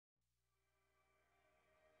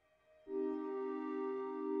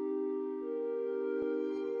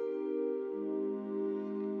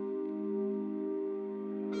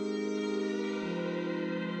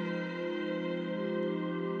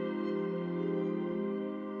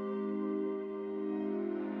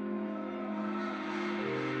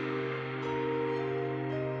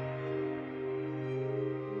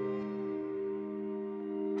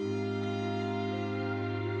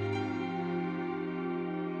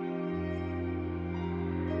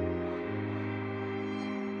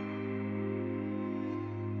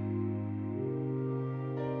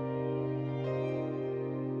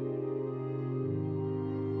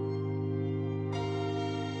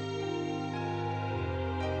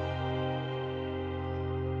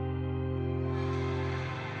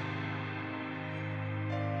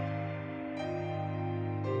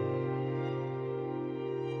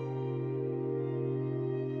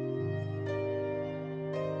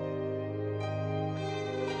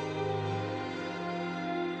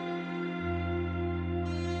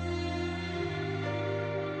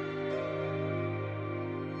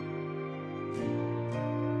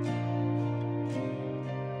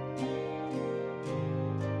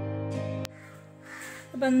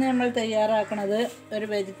അപ്പോൾ ഇന്ന് നമ്മൾ തയ്യാറാക്കുന്നത് ഒരു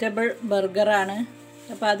വെജിറ്റബിൾ ബർഗറാണ്.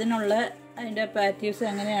 അപ്പോൾ അതിൻ്റെ പാറ്റീസ്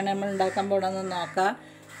എങ്ങനെയാണ് നമ്മൾ ഉണ്ടാക്കാൻ പോകണമെന്ന് നോക്കാം.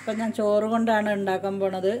 അപ്പോൾ ഞാൻ ചോറ് കൊണ്ടാണ് ഉണ്ടാക്കാൻ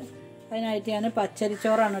പോണത്. അതിനായിട്ട് ഞാൻ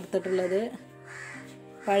പച്ചരിച്ചോറാണ് എടുത്തിട്ടുള്ളത്.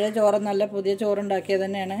 പഴയ ചോറൊന്നല്ല, പുതിയ ചോറുണ്ടാക്കിയത്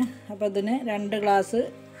തന്നെയാണ്. അപ്പോൾ ഇതിന് 2 ഗ്ലാസ്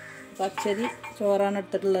പച്ചരി ചോറാണ്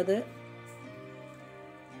എടുത്തിട്ടുള്ളത്.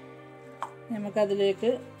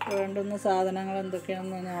 നമുക്കതിലേക്ക് വേണ്ടുന്ന സാധനങ്ങൾ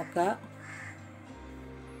എന്തൊക്കെയാണെന്ന് നോക്കാം.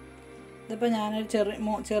 ഇതിപ്പോൾ ഞാനൊരു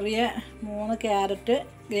ചെറിയ 3 ക്യാരറ്റ്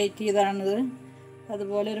ഗ്രേറ്റ് ചെയ്താണിത്.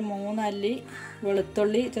 അതുപോലെ ഒരു 3 അല്ലി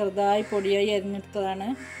വെളുത്തുള്ളി ചെറുതായി പൊടിയായി അരിഞ്ഞെടുത്തതാണ്.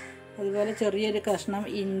 അതുപോലെ ചെറിയൊരു കഷ്ണം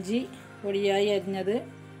ഇഞ്ചി പൊടിയായി അരിഞ്ഞത്,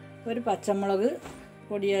 ഒരു പച്ചമുളക്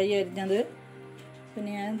പൊടിയായി അരിഞ്ഞത്.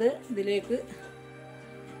 പിന്നെ ഞാനിത് ഇതിലേക്ക്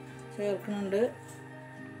ചേർക്കുന്നുണ്ട്.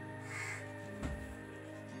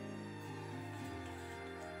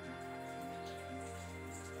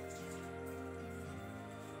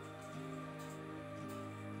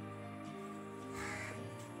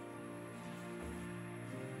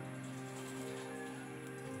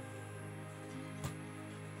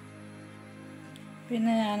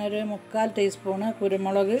 പിന്നെ ഞാനൊരു 3/4 ടീസ്പൂണ്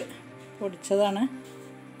കുരുമുളക് പൊടിച്ചതാണ്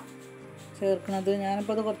ചേർക്കുന്നത്.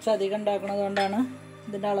 ഞാനിപ്പോൾ ഇത് കുറച്ച് അധികം ഉണ്ടാക്കുന്നത് കൊണ്ടാണ്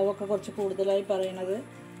ഇതിൻ്റെ അളവൊക്കെ കുറച്ച് കൂടുതലായി പറയുന്നത്.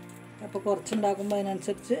 അപ്പോൾ കുറച്ചുണ്ടാക്കുമ്പോൾ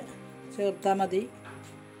അതിനനുസരിച്ച് ചേർത്താൽ മതി.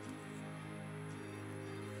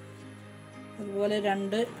 അതുപോലെ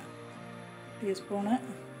 2 ടീസ്പൂണ്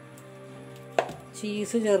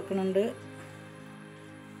ചീസ് ചേർക്കുന്നുണ്ട്.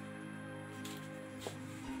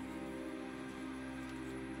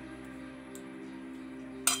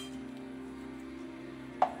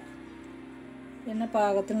 പിന്നെ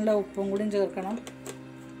പാകത്തിനുള്ള ഉപ്പും കൂടി ചേർക്കണം.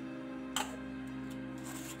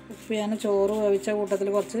 ഉപ്പ് ഞാൻ ചോറ് വേവിച്ച കൂട്ടത്തിൽ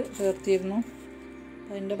കുറച്ച് ചേർത്തിരുന്നു.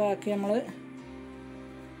 അതിൻ്റെ ബാക്കി നമ്മൾ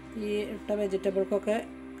ഈ ഇട്ട വെജിറ്റബിൾക്കൊക്കെ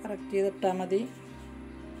കറക്റ്റ് ചെയ്തിട്ടാൽ മതി.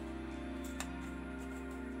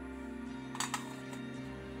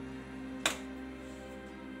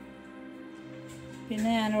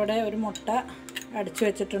 പിന്നെ ഞാനിവിടെ ഒരു മുട്ട അടിച്ചു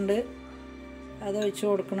വെച്ചിട്ടുണ്ട്, അത് ഒഴിച്ച്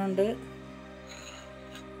കൊടുക്കുന്നുണ്ട്.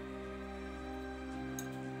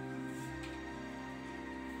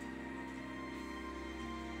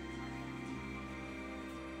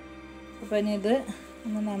 അപ്പോൾ ഇനി ഇത്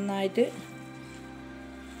ഒന്ന് നന്നായിട്ട്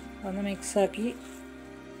ഒന്ന് മിക്സാക്കി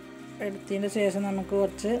എടുത്തതിന് ശേഷം നമുക്ക്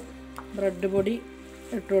കുറച്ച് ബ്രെഡ് പൊടി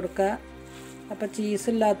ഇട്ട് കൊടുക്കുക. അപ്പോൾ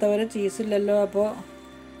ചീസില്ലാത്തവർ ചീസില്ലല്ലോ, അപ്പോൾ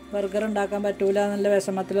ബർഗർ ഉണ്ടാക്കാൻ പറ്റൂല എന്നുള്ള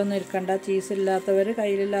വിഷമത്തിലൊന്നും ഇരിക്കണ്ട. ചീസില്ലാത്തവർ,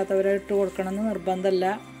 കയ്യിലില്ലാത്തവർ ഇട്ട് കൊടുക്കണമെന്ന് നിർബന്ധമല്ല.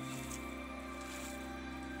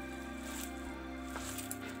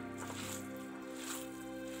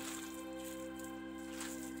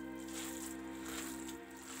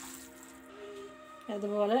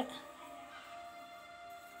 അതുപോലെ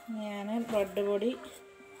ഞാൻ ബ്രെഡ് പൊടി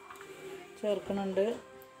ചേർക്കുന്നുണ്ട്.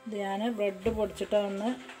 ഇത് ഞാൻ ബ്രെഡ് പൊടിച്ചിട്ട് ഒന്ന്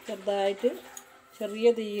ചെറുതായിട്ട് ചെറിയ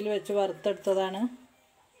തീയിൽ വെച്ച് വറുത്തെടുത്തതാണ്.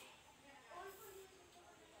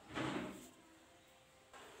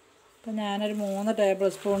 അപ്പം ഞാനൊരു 3 ടേബിൾ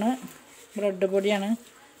സ്പൂണ് ബ്രെഡ് പൊടിയാണ്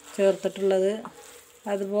ചേർത്തിട്ടുള്ളത്.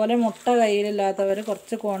 അതുപോലെ മുട്ട കയ്യിലില്ലാത്തവർ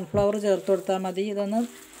കുറച്ച് കോൺഫ്ലവർ ചേർത്ത് കൊടുത്താൽ മതി. ഇതൊന്ന്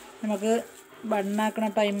നമുക്ക് ബണ്ണാക്കണ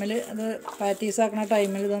ടൈമിൽ, അത് പാറ്റീസാക്കണ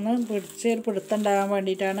ടൈമിൽ ഇതൊന്ന് പിടുത്തുണ്ടാകാൻ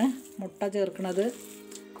വേണ്ടിയിട്ടാണ് മുട്ട ചേർക്കുന്നത്.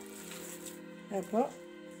 അപ്പോൾ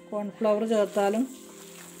കോൺഫ്ലവർ ചേർത്താലും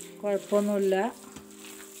കുഴപ്പമൊന്നുമില്ല.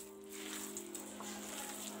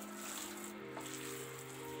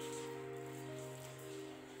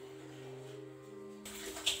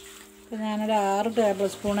 അപ്പോൾ ഞാനൊരു 6 ടേബിൾ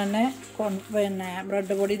സ്പൂൺ തന്നെ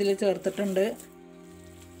ബ്രെഡ് പൊടി ഇതിൽ ചേർത്തിട്ടുണ്ട്.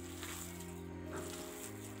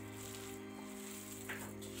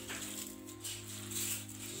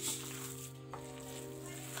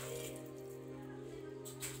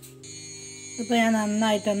 ഇപ്പോൾ ഞാൻ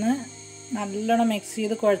നല്ലോണം മിക്സ്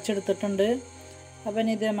ചെയ്ത് കുഴച്ചെടുത്തിട്ടുണ്ട്. അപ്പം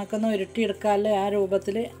ഇനി ഇത് നമുക്കൊന്ന് ഉരുട്ടിയെടുക്കാമല്ലേ, ആ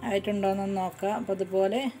രൂപത്തിൽ ആയിട്ടുണ്ടോയെന്നൊന്ന് നോക്കാം. അപ്പോൾ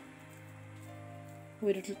അതുപോലെ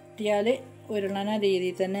ഉരുട്ടിയാൽ ഉരുളണ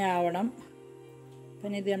രീതിയിൽ തന്നെ ആവണം.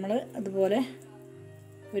 അപ്പം ഇത് നമ്മൾ അതുപോലെ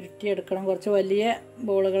ഉരുട്ടിയെടുക്കണം. കുറച്ച് വലിയ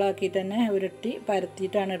ബോളുകളാക്കിയിട്ട് തന്നെ ഉരുട്ടി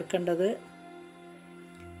പരത്തിയിട്ടാണ് എടുക്കേണ്ടത്.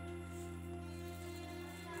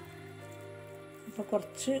 അപ്പോൾ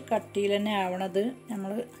കുറച്ച് കട്ടിയിൽ തന്നെ ആവണത്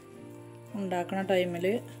നമ്മൾ ഉണ്ടാക്കുന്ന ടൈമിൽ.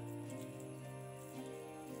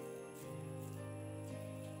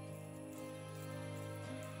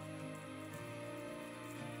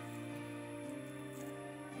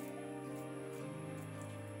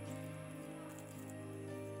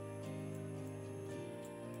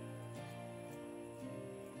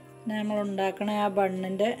 നമ്മൾ ഉണ്ടാക്കുന്ന ആ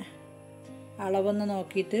ബണ്ണിൻ്റെ അളവൊന്ന്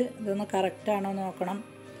നോക്കിയിട്ട് ഇതൊന്ന് കറക്റ്റാണോ നോക്കണം.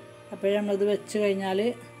 അപ്പോഴേ നമ്മളിത് വെച്ച് കഴിഞ്ഞാൽ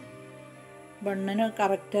ബണ്ണിന്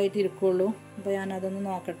കറക്റ്റായിട്ട് ഇരിക്കുകയുള്ളൂ. അപ്പോൾ ഞാനതൊന്ന്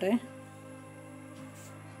നോക്കട്ടെ.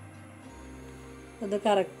 അത്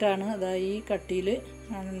കറക്റ്റാണ്. അതാ ഈ കട്ടിയിൽ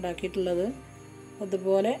ആണ് ഉണ്ടാക്കിയിട്ടുള്ളത്.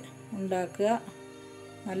 അതുപോലെ ഉണ്ടാക്കുക.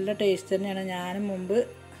 നല്ല ടേസ്റ്റ് തന്നെയാണ്. ഞാനും മുമ്പ്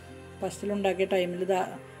ഫസ്റ്റിലുണ്ടാക്കിയ ടൈമിൽ ഇത്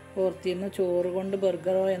ഓർത്തിരുന്നു ചോറ് കൊണ്ട്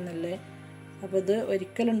ബർഗറോ എന്നില്ലേ. അപ്പോൾ ഇത്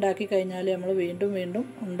ഒരിക്കലുണ്ടാക്കി കഴിഞ്ഞാൽ നമ്മൾ വീണ്ടും വീണ്ടും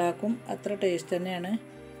ഉണ്ടാക്കും. അത്ര ടേസ്റ്റ് തന്നെയാണ്.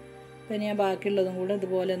 അപ്പോൾ ഇനി ഞാൻ ബാക്കിയുള്ളതും കൂടെ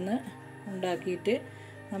ഇതുപോലെ ഒന്ന് ഉണ്ടാക്കിയിട്ട്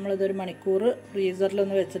നമ്മളിതൊരു മണിക്കൂർ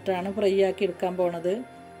ഫ്രീസറിലൊന്ന് വെച്ചിട്ടാണ് ഫ്രൈ ആക്കി എടുക്കാൻ പോണത്.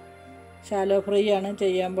 ഷാലോ ഫ്രൈ ആണ്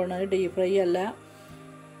ചെയ്യാൻ പോണത്, ഡീപ് ഫ്രൈ അല്ല.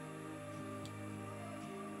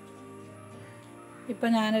 ഇപ്പം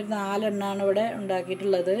ഞാനൊരു 4 എണ്ണമാണ് ഇവിടെ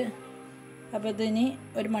ഉണ്ടാക്കിയിട്ടുള്ളത്. അപ്പോൾ ഇതിനി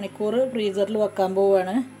ഒരു മണിക്കൂർ ഫ്രീസറിൽ വെക്കാൻ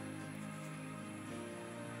പോവുകയാണ്.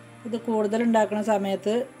 ഇത് കൂടുതൽ ഉണ്ടാക്കുന്ന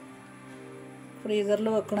സമയത്ത് ഫ്രീസറിൽ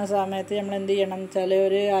വെക്കുന്ന സമയത്ത് നമ്മൾ എന്ത് ചെയ്യണം എന്ന് വെച്ചാൽ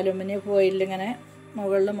ഒരു അലുമിനിയം ഫോയിൽ ഇങ്ങനെ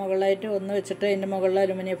മുകളിലായിട്ട് ഒന്ന് വെച്ചിട്ട് അതിൻ്റെ മുകളിൽ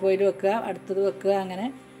അലുമിനിയം ഫോയിൽ വെക്കുക, അടുത്തത് വെക്കുക, അങ്ങനെ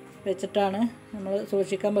വെച്ചിട്ടാണ് നമ്മൾ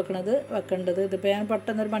സൂക്ഷിക്കാൻ വെക്കേണ്ടത്. ഇതിപ്പോൾ ഞാൻ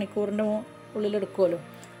പെട്ടെന്നൊരു മണിക്കൂറിൻ്റെ ഉള്ളിലെടുക്കുമല്ലോ,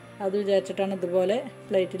 അത് വിചാരിച്ചിട്ടാണ് ഇതുപോലെ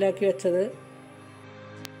പ്ലേറ്റിലാക്കി വെച്ചത്.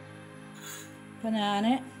 അപ്പോൾ ഞാൻ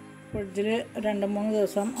ഫ്രിഡ്ജിൽ 2-3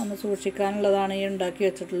 ദിവസം ഒന്ന് സൂക്ഷിക്കാനുള്ളതാണ് ഈ ഉണ്ടാക്കി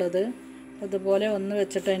വെച്ചിട്ടുള്ളത്. അതുപോലെ ഒന്ന്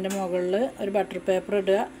വെച്ചിട്ട് അതിൻ്റെ മുകളിൽ ഒരു ബട്ടർ പേപ്പർ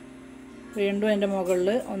ഇടുക, വീണ്ടും അതിൻ്റെ മുകളിൽ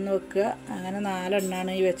ഒന്ന് വെക്കുക. അങ്ങനെ 4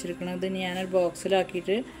 എണ്ണമാണ് ഈ വെച്ചിരിക്കുന്നത്. ഇനി ഞാനൊരു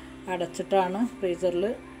ബോക്സിലാക്കിയിട്ട് അടച്ചിട്ടാണ് ഫ്രീസറിൽ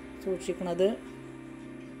സൂക്ഷിക്കുന്നത്.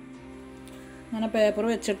 അങ്ങനെ പേപ്പർ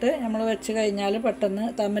വെച്ചിട്ട് നമ്മൾ വെച്ച് കഴിഞ്ഞാൽ പെട്ടെന്ന്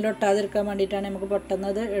തമ്മിലൊട്ടാതിരിക്കാൻ വേണ്ടിയിട്ടാണ്, നമുക്ക് പെട്ടെന്ന്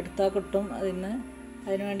അത് എടുത്താൽ കിട്ടും.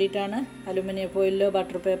 അതിന് വേണ്ടിയിട്ടാണ് അലുമിനിയം ഫോയിലോ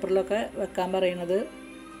ബട്ടർ പേപ്പറിലൊക്കെ വെക്കാൻ പറയുന്നത്.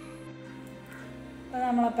 അപ്പോൾ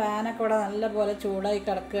നമ്മളെ പാനൊക്കെ ഇവിടെ നല്ലപോലെ ചൂടായി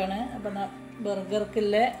കിടക്കുകയാണ്. അപ്പം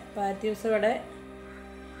ബർഗർക്കുള്ള പാറ്റീസ് ഇവിടെ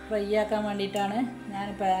ഫ്രൈ ആക്കാൻ വേണ്ടിയിട്ടാണ് ഞാൻ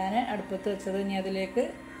പാന് അടുപ്പത്ത് വെച്ചത്. ഇനി അതിലേക്ക്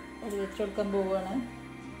അത് വെച്ച് കൊടുക്കാൻ പോവുകയാണ്.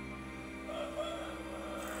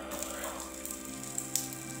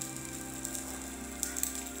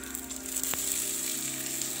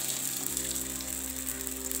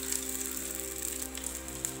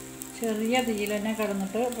 ചെറിയ തീയിൽ തന്നെ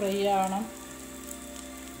കിടന്നിട്ട് ഫ്രൈ ആവണം.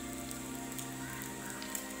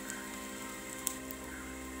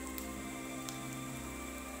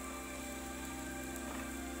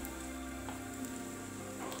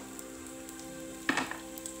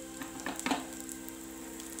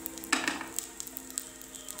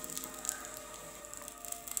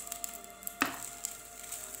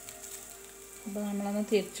 അപ്പോൾ നമ്മളൊന്ന്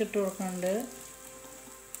തിരിച്ചിട്ട് കൊടുക്കുന്നുണ്ട്.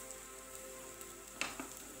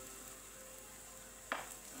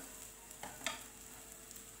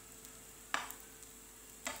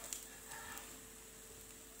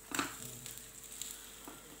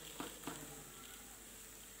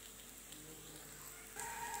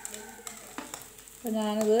 അപ്പോൾ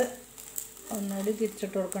ഞാനത് ഒന്നുകൂടി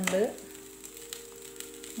തിരിച്ചിട്ട് കൊടുക്കുന്നുണ്ട്.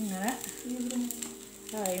 ഇങ്ങനെ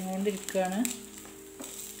ആയിക്കൊണ്ടിരിക്കുകയാണ്.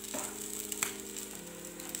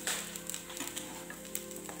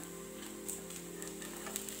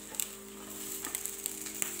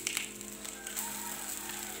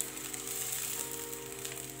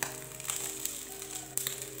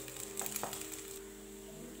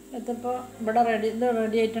 ഇതിപ്പോൾ ഇവിടെ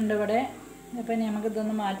റെഡി ആയിട്ടുണ്ട് ഇവിടെ. അപ്പോൾ ഇനി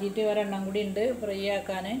നമുക്കിതൊന്ന് മാറ്റിയിട്ട് ഒരെണ്ണം കൂടി ഉണ്ട് ഫ്രൈ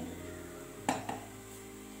ആക്കാൻ.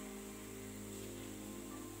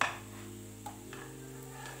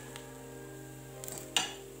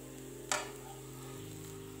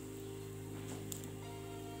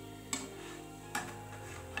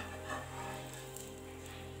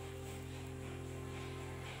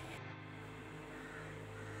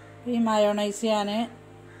 ഈ മയോണൈസ് ഞാൻ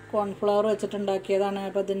കോൺഫ്ലവർ വെച്ചിട്ടുണ്ടാക്കിയതാണ്.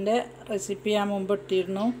 അപ്പോൾ ഇതിൻ്റെ റെസിപ്പി ഞാൻ മുമ്പ്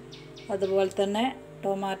ഇട്ടിരുന്നു. അതുപോലെ തന്നെ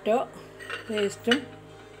ടൊമാറ്റോ പേസ്റ്റും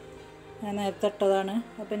ഞാൻ നേരത്തെ ഇട്ടതാണ്.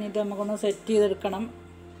 അപ്പോൾ ഇനി ഇത് നമുക്കൊന്ന് സെറ്റ് ചെയ്തെടുക്കണം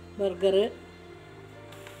ബർഗർ.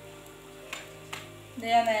 ഇത്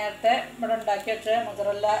ഞാൻ നേരത്തെ ഇവിടെ ഉണ്ടാക്കി വെച്ച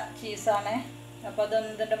മൊസറല്ല ചീസാണ്. അപ്പോൾ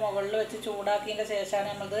അതൊന്ന് ഇതിൻ്റെ മുകളിൽ വെച്ച് ചൂടാക്കിയതിൻ്റെ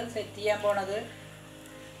ശേഷമാണ് നമ്മളിത് സെറ്റ് ചെയ്യാൻ പോണത്.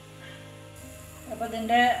 അപ്പോൾ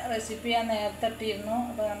ഇതിൻ്റെ റെസിപ്പി ഞാൻ നേരത്തെ ഇട്ടിരുന്നു.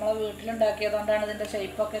 അപ്പോൾ നമ്മൾ വീട്ടിലുണ്ടാക്കിയതുകൊണ്ടാണ് ഇതിൻ്റെ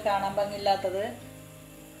ഷേപ്പൊക്കെ കാണാൻ ഭംഗിയില്ലാത്തത്.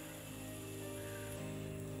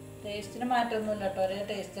 ടേസ്റ്റിന് മാറ്റമൊന്നുമില്ല കേട്ടോ, ഒരേ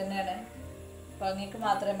ടേസ്റ്റ് തന്നെയാണ്, ഭംഗിക്ക്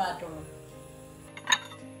മാത്രമേ മാറ്റുള്ളൂ.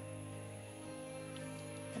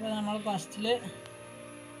 അപ്പോൾ നമ്മൾ ഫസ്റ്റിൽ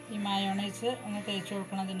ഈ മയോണൈസ് ഒന്ന് തേച്ച്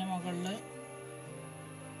കൊടുക്കണം അതിൻ്റെ മുകളിൽ.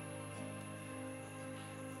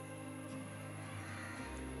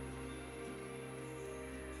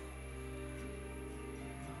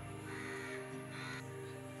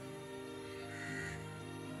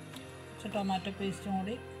 ടൊമാറ്റോ പേസ്റ്റും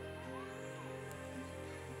കൂടി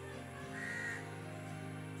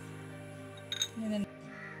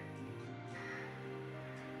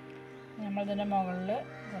നമ്മളിതിൻ്റെ മുകളിൽ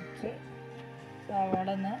കുറച്ച് സവാള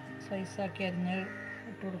ഒന്ന് സ്ലൈസാക്കി അരിഞ്ഞ്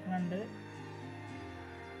ഇട്ട് കൊടുക്കുന്നുണ്ട്.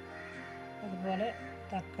 അതുപോലെ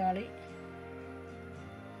തക്കാളി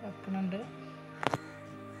വെക്കുന്നുണ്ട്.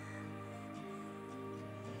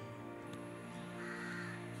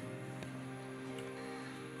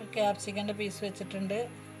 ക്യാപ്സിക്കൻ്റെ പീസ് വെച്ചിട്ടുണ്ട്.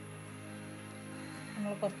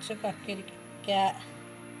 നമ്മൾ കുറച്ച്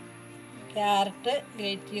ക്യാരറ്റ്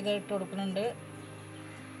ഗ്രേറ്റ് ചെയ്ത് ഇട്ട് കൊടുക്കുന്നുണ്ട്.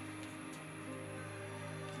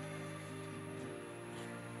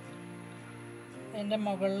 അതിൻ്റെ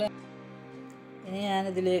മുകളിൽ ഇനി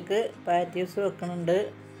ഞാനിതിലേക്ക് പാറ്റീസ് വെക്കുന്നുണ്ട്.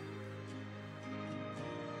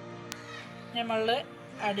 നമ്മൾ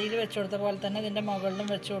അടിയിൽ വെച്ച് കൊടുത്ത പോലെ തന്നെ ഇതിൻ്റെ മുകളിലും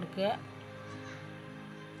വെച്ച് കൊടുക്കുക.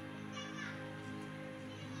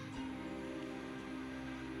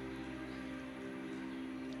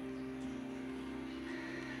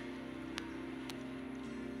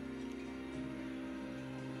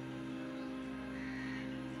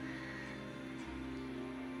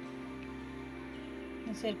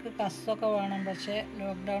 ശരിക്കും കസ്സൊക്കെ വേണം, പക്ഷേ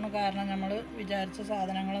ലോക്ക്ഡൗൺ കാരണം നമ്മൾ വിചാരിച്ച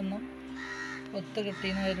സാധനങ്ങളൊന്നും ഒത്ത്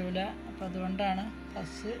കിട്ടിയെന്ന് വരില്ല. അപ്പോൾ അതുകൊണ്ടാണ്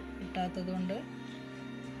കസ് കിട്ടാത്തത് കൊണ്ട്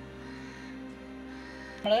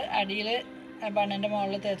നമ്മൾ അടിയിൽ ബണ്ണിൻ്റെ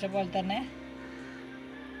മുകളിൽ തേച്ച പോലെ തന്നെ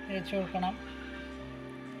തേച്ച് കൊടുക്കണം.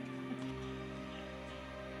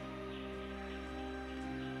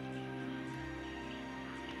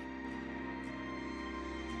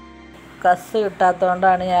 കസ്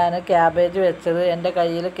കിട്ടാത്തതുകൊണ്ടാണ് ഞാൻ ക്യാബേജ് വെച്ചത്. എൻ്റെ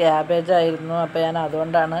കയ്യിൽ ക്യാബേജ് ആയിരുന്നു, അപ്പോൾ ഞാൻ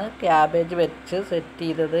അതുകൊണ്ടാണ് ക്യാബേജ് വെച്ച് സെറ്റ്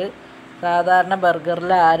ചെയ്തത്. സാധാരണ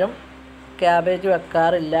ബർഗറിൽ ആരും ക്യാബേജ്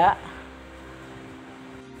വെക്കാറില്ല.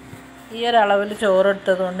 ഈ ഒരളവിൽ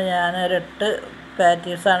ചോറെടുത്തത് കൊണ്ട് ഞാൻ ഒരു 8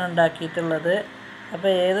 പാറ്റീസാണ് ഉണ്ടാക്കിയിട്ടുള്ളത്. അപ്പോൾ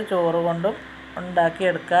ഏത് ചോറ് കൊണ്ടും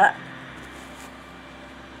ഉണ്ടാക്കിയെടുക്കുക.